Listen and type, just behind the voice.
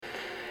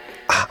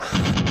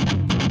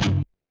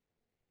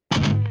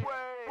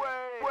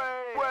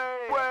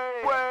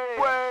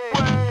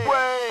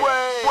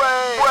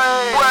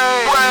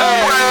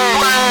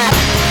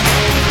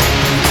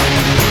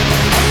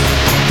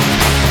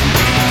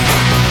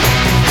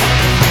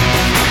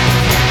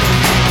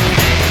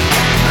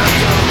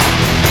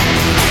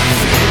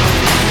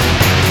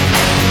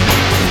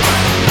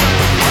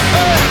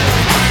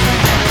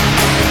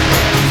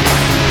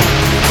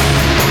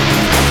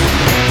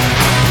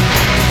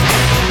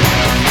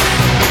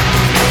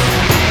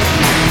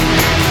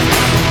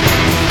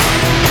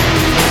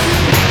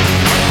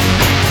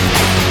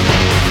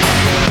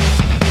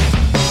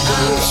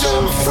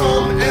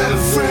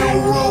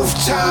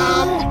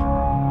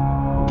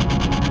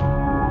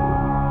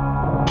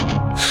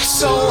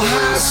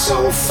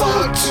so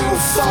far too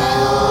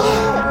far.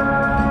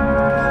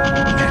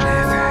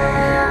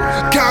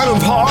 Kind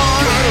of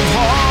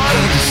hard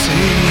to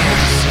see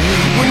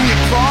when you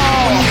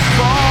crawl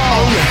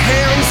on your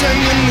hands and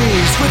your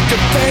knees with the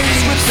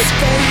face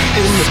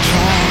in the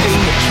trough.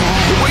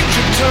 Wait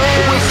your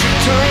turn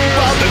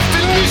while they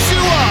finish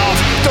you off.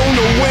 Don't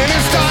know when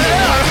it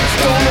started,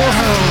 don't know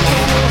how.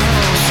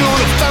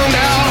 Should've found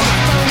out,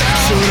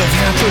 should've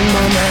happened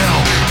by now.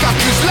 Got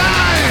these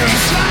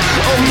lines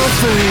on my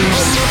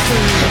face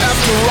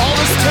after all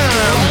this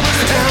time,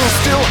 and I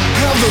still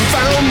haven't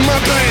found my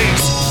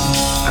place.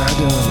 I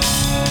don't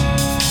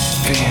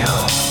feel.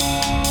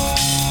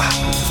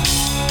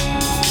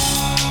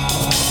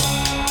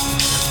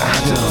 I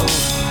don't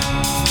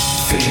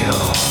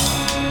feel.